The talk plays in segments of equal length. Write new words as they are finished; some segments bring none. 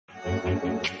What's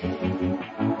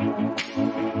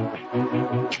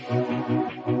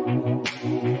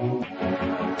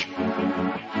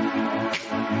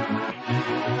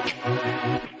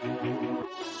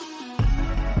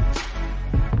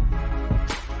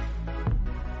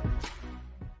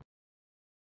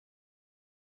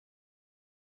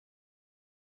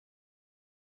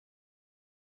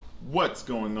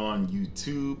going on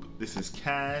YouTube? This is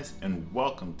Kaz and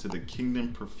welcome to the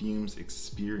Kingdom Perfumes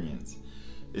experience.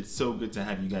 It's so good to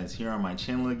have you guys here on my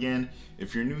channel again.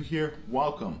 If you're new here,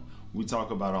 welcome. We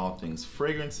talk about all things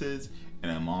fragrances,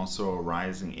 and I'm also a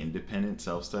rising independent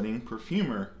self-studying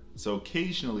perfumer. So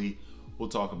occasionally we'll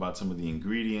talk about some of the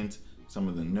ingredients, some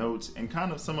of the notes, and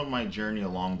kind of some of my journey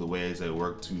along the way as I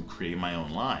work to create my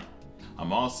own line.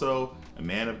 I'm also a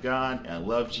man of God and I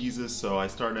love Jesus, so I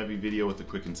start every video with a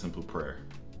quick and simple prayer.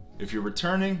 If you're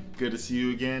returning, good to see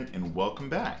you again and welcome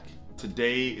back.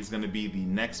 Today is going to be the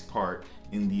next part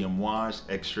in the Amouage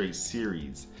Extrait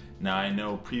series. Now I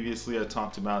know previously I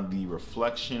talked about the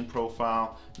reflection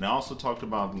profile and I also talked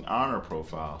about the honor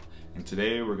profile, and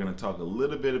today we're going to talk a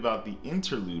little bit about the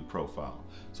interlude profile.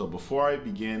 So before I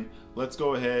begin, let's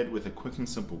go ahead with a quick and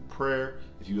simple prayer.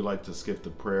 If you would like to skip the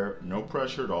prayer, no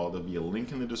pressure at all. There'll be a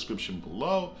link in the description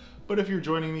below. But if you're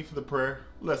joining me for the prayer,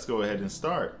 let's go ahead and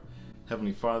start.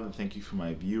 Heavenly Father, thank you for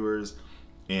my viewers.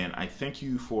 And I thank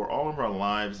you for all of our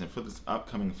lives and for this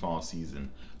upcoming fall season.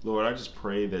 Lord, I just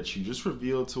pray that you just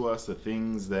reveal to us the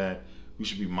things that we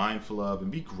should be mindful of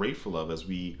and be grateful of as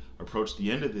we approach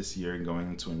the end of this year and going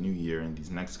into a new year in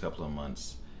these next couple of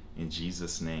months. In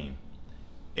Jesus' name.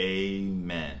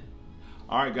 Amen.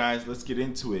 All right, guys, let's get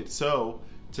into it. So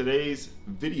today's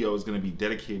video is going to be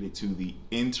dedicated to the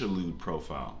interlude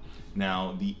profile.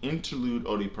 Now, the Interlude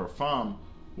Eau de Parfum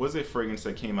was a fragrance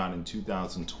that came out in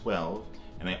 2012,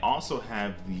 and I also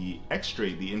have the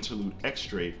Extrait, the Interlude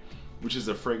Extrait, which is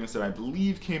a fragrance that I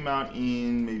believe came out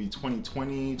in maybe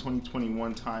 2020,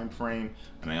 2021 time frame,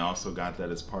 and I also got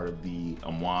that as part of the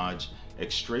Amouage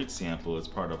Extrait sample as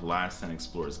part of Last and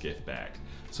Explorer's gift bag.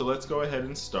 So let's go ahead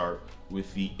and start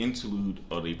with the Interlude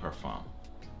Eau de Parfum.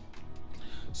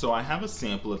 So I have a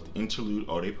sample of the Interlude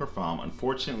Eau de Parfum.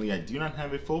 Unfortunately, I do not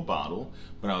have a full bottle,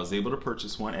 but I was able to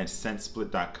purchase one at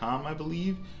scentsplit.com, I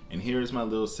believe. And here's my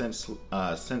little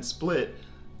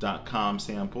scentsplit.com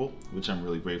sample, which I'm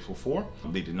really grateful for.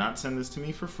 They did not send this to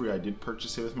me for free. I did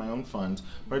purchase it with my own funds,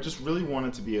 but I just really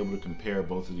wanted to be able to compare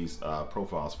both of these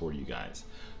profiles for you guys.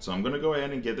 So I'm gonna go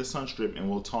ahead and get this unstripped and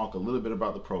we'll talk a little bit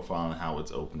about the profile and how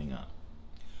it's opening up.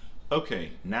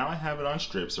 Okay, now I have it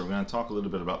unstripped, so we're gonna talk a little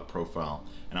bit about the profile.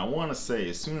 And I wanna say,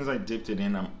 as soon as I dipped it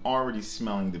in, I'm already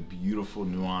smelling the beautiful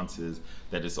nuances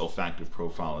that this olfactive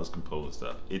profile is composed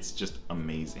of. It's just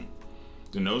amazing.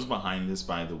 The nose behind this,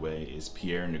 by the way, is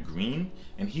Pierre Negrin,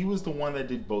 and he was the one that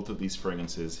did both of these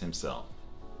fragrances himself.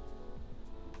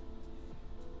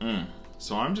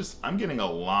 So I'm getting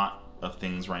a lot of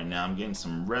things right now. I'm getting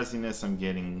some resiness, I'm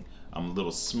getting a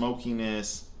little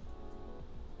smokiness,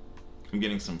 I'm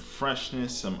getting some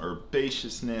freshness, some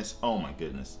herbaceousness. Oh my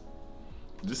goodness.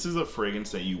 This is a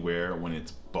fragrance that you wear when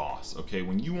it's boss, okay?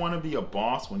 When you wanna be a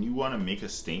boss, when you wanna make a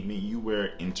statement, you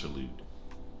wear Interlude.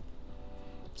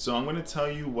 So I'm gonna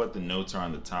tell you what the notes are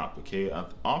on the top, okay?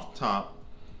 Off top,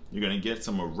 you're gonna get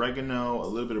some oregano, a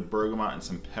little bit of bergamot, and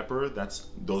some pepper.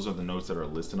 Those are the notes that are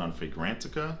listed on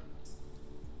Fragrantica.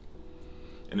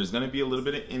 And there's gonna be a little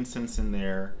bit of incense in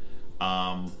there.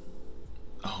 Oh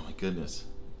my goodness.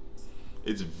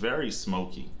 It's very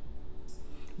smoky,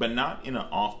 but not in an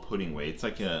off-putting way. It's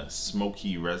like a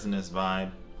smoky resinous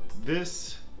vibe.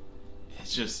 This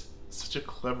is just such a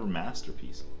clever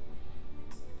masterpiece.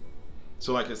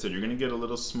 So like I said, you're gonna get a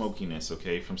little smokiness,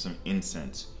 okay, from some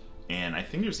incense. And I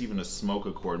think there's even a smoke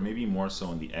accord, maybe more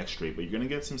so in the Extrait, but you're gonna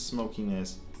get some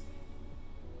smokiness.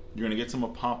 You're gonna get some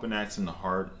opopanax in the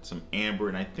heart, some amber,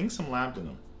 and I think some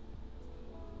labdanum.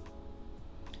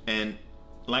 And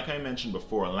like I mentioned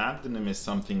before, labdanum is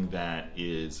something that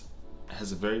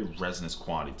has a very resinous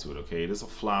quality to it, okay? It is a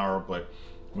flower, but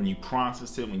when you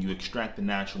process it, when you extract the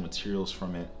natural materials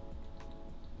from it,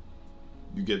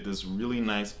 you get this really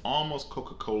nice, almost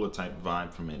Coca-Cola type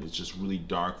vibe from it. It's just really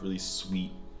dark, really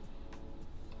sweet.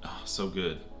 Oh, so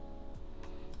good.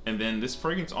 And then this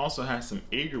fragrance also has some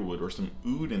agarwood or some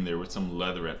oud in there with some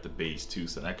leather at the base too.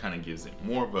 So that kind of gives it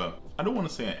more of a, I don't want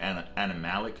to say an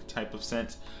animalic type of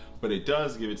scent, but it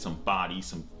does give it some body,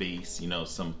 some base, you know,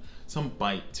 some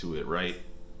bite to it, right?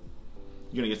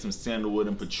 You're gonna get some sandalwood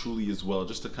and patchouli as well,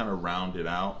 just to kind of round it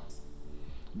out.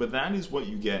 But that is what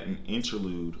you get in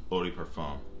Interlude Eau de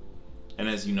Parfum. And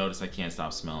as you notice, I can't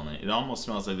stop smelling it. It almost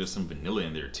smells like there's some vanilla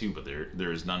in there too, but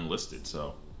there is none listed,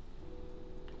 so.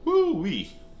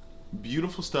 Woo-wee.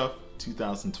 Beautiful stuff,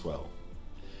 2012.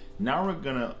 Now we're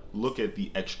gonna look at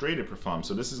the Extraits perfume.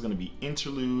 So this is gonna be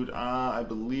Interlude, I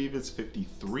believe it's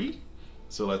 53.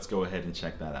 So let's go ahead and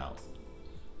check that out.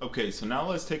 Okay, so now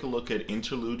let's take a look at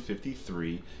Interlude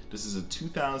 53. This is a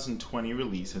 2020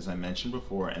 release, as I mentioned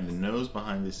before, and the nose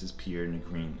behind this is Pierre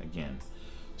Green again.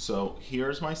 So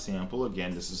here's my sample.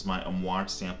 Again, this is my Amouage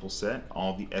sample set.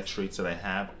 All the Extraits that I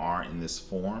have are in this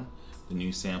form, the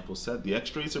new sample set. The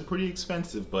Extraits are pretty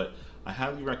expensive, but I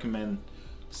highly recommend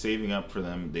saving up for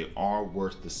them. They are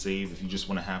worth the save. If you just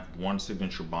want to have one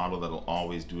signature bottle that'll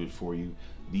always do it for you,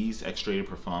 these Extraits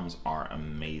perfumes are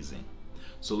amazing.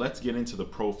 So let's get into the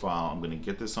profile. I'm going to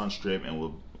get this on strip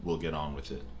and we'll get on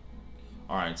with it.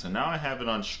 Alright, so now I have it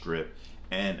on strip,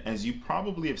 and as you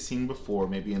probably have seen before,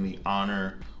 maybe in the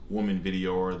Honor Woman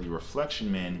video or the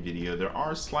Reflection Man video, there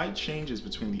are slight changes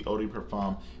between the Eau de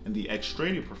Parfum and the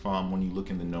Extraits perfume when you look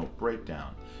in the note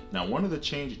breakdown. Now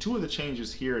two of the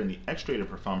changes here in the Extraits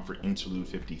perfume for Interlude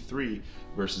 53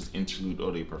 versus Interlude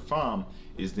Eau de Parfum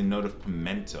is the note of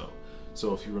pimento.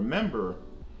 So if you remember,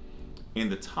 in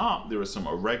the top there was some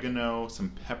oregano, some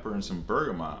pepper, and some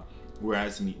bergamot,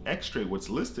 whereas in the Extrait what's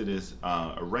listed is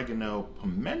oregano,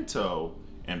 pimento,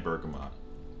 and bergamot.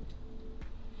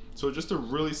 So just a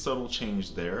really subtle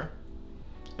change there.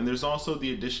 And there's also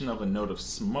the addition of a note of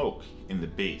smoke in the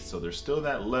base. So there's still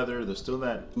that leather, there's still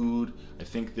that oud. I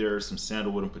think there's some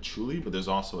sandalwood and patchouli, but there's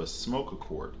also a smoke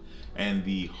accord. And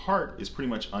the heart is pretty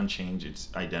much unchanged. It's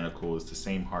identical. It's the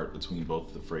same heart between both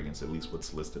of the fragrance, at least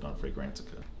what's listed on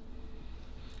Fragrantica.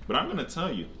 But I'm gonna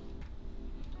tell you,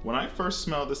 when I first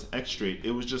smelled this Extrait,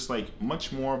 it was just like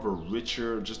much more of a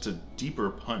richer, just a deeper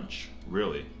punch,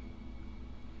 really.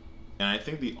 And I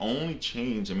think the only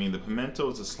change, I mean, the pimento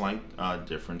is a slight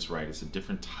difference, right? It's a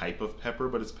different type of pepper,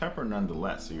 but it's pepper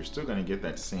nonetheless. So you're still gonna get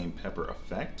that same pepper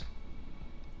effect.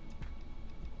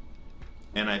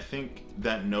 And I think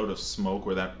that note of smoke,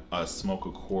 or that smoke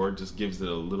accord, just gives it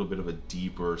a little bit of a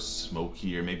deeper,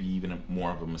 smokier, maybe even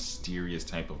more of a mysterious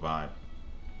type of vibe.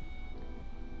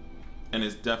 And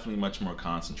it's definitely much more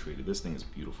concentrated. This thing is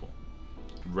beautiful.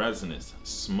 Resinous,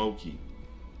 smoky,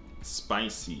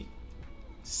 spicy,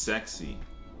 sexy.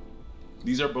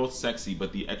 These are both sexy,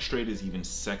 but the Extrait is even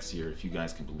sexier, if you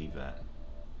guys can believe that.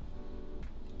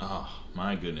 Oh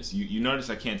my goodness. You notice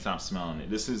I can't stop smelling it.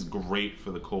 This is great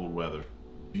for the cold weather.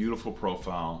 Beautiful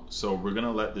profile. So we're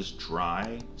gonna let this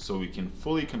dry so we can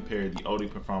fully compare the Eau de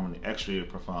Parfum and the Extrait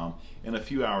Parfum in a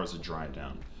few hours of dry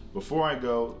down. Before I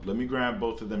go, let me grab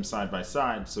both of them side by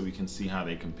side so we can see how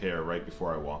they compare right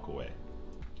before I walk away.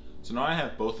 So now I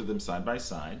have both of them side by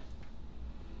side.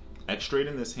 Extrait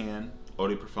in this hand, Eau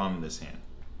de Parfum in this hand.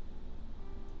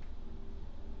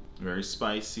 Very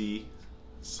spicy,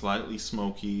 slightly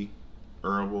smoky,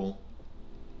 herbal,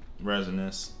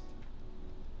 resinous,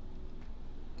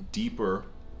 deeper,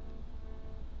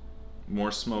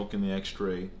 more smoke in the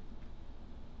Extrait.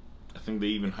 I think they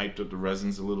even hyped up the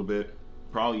resins a little bit.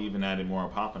 Probably even added more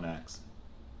Opopanax.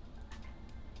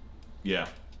 Yeah,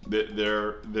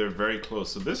 they're very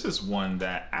close. So this is one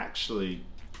that actually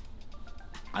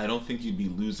I don't think you'd be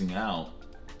losing out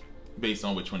based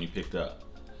on which one you picked up.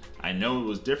 I know it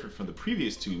was different from the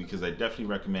previous two because I definitely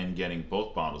recommend getting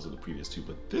both bottles of the previous two,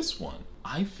 but this one,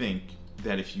 I think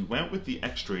that if you went with the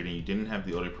Extrait and you didn't have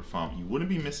the Eau de Parfum, you wouldn't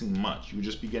be missing much. You would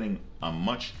just be getting a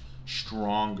much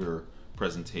stronger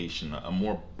presentation, a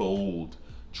more bold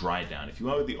dry down. If you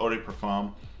went with the Eau de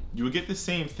Parfum, you would get the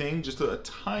same thing, just a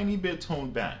tiny bit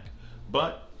toned back.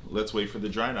 But let's wait for the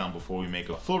dry down before we make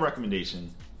a full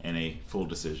recommendation and a full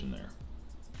decision there.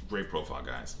 Great profile,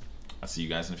 guys. I'll see you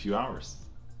guys in a few hours.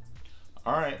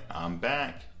 All right, I'm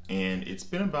back, and it's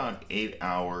been about 8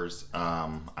 hours.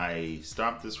 I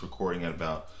stopped this recording at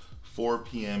about 4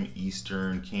 p.m.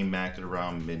 Eastern, came back at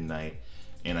around midnight,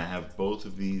 and I have both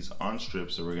of these on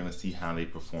strip, so we're gonna see how they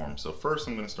perform. So first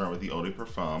I'm gonna start with the Eau de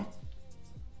Parfum.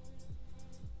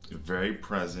 Very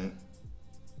present.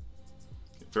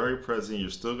 Very present. You're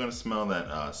still gonna smell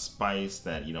that spice,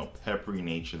 that, you know, peppery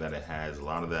nature that it has, a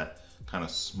lot of that kind of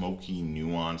smoky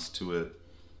nuance to it.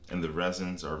 And the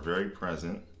resins are very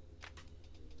present.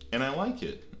 And I like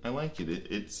it. I like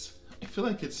it. I feel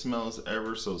like it smells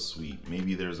ever so sweet.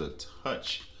 Maybe there's a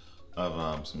touch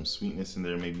of some sweetness in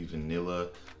there, maybe vanilla.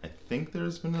 I think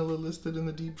there's vanilla listed in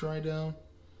the deep dry down.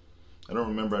 I don't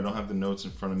remember, I don't have the notes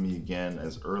in front of me again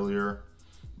as earlier,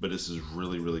 but this is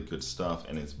really, really good stuff,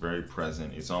 and it's very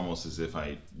present. It's almost as if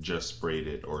I just sprayed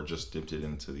it or just dipped it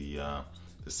into the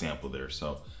sample there.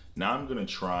 So now I'm gonna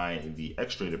try the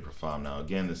Extrait Parfum. Now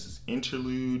again, this is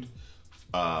Interlude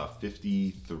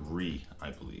 53,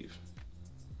 I believe.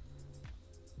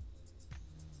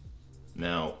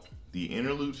 Now, The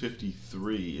Interlude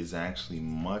 53 is actually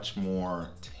much more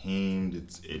tamed.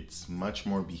 It's much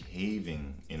more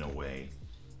behaving in a way.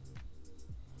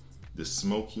 The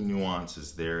smoky nuance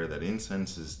is there, that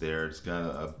incense is there. It's got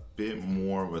a bit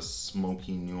more of a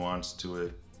smoky nuance to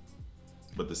it,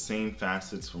 but the same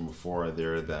facets from before are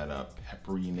there, that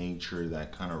peppery nature,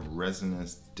 that kind of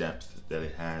resonance depth that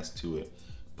it has to it.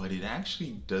 But it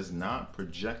actually does not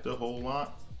project a whole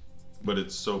lot, but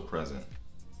it's so present.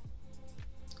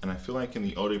 And I feel like in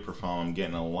the Eau de Parfum, I'm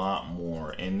getting a lot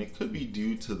more, and it could be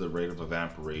due to the rate of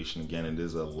evaporation. Again, it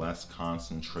is a less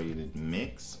concentrated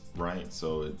mix, right?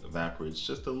 So it evaporates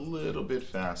just a little bit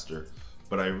faster.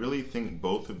 But I really think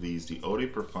both of these, the Eau de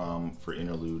Parfum for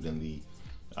Interlude and the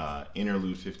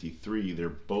Interlude 53, they're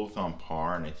both on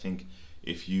par. And I think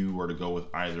if you were to go with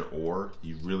either or,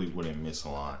 you really wouldn't miss a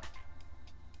lot.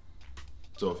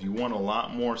 So if you want a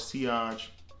lot more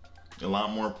sillage, a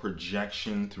lot more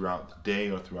projection throughout the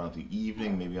day or throughout the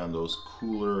evening, maybe on those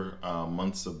cooler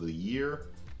months of the year,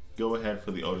 go ahead for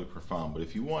the Eau de Parfum. But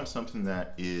if you want something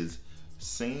that is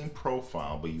same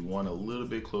profile, but you want a little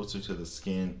bit closer to the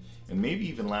skin and maybe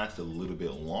even last a little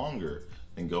bit longer,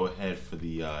 then go ahead for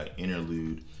the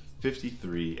Interlude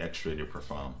 53 Extrait de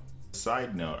Parfum.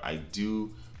 Side note, I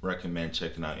do recommend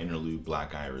checking out Interlude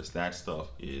Black Iris. That stuff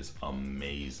is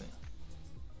amazing.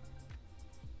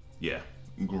 Yeah.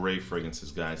 Great fragrances,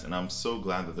 guys, and I'm so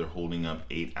glad that they're holding up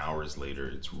 8 hours later.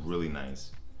 It's really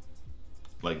nice.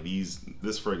 Like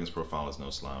this fragrance profile is no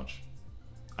slouch.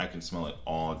 I can smell it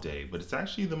all day, but it's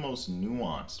actually the most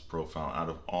nuanced profile out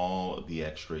of all of the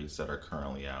extraits that are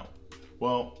currently out.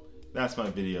 Well, that's my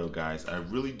video, guys. I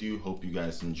really do hope you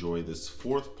guys enjoy this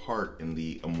fourth part in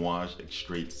the Amouage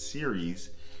Extrait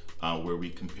series, where we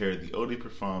compare the Eau de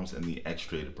Parfums and the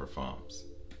Extrait de Parfums.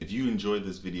 If you enjoyed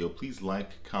this video, please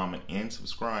like, comment, and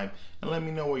subscribe, and let me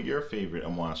know what your favorite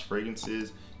Amouage fragrance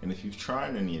is, and if you've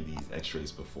tried any of these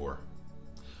extraits before.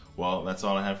 Well, that's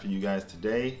all I have for you guys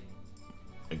today.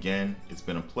 Again, it's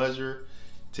been a pleasure.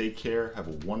 Take care, have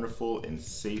a wonderful and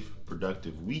safe,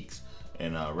 productive weeks,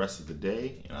 and rest of the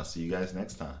day, and I'll see you guys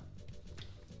next time.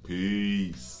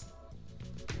 Peace.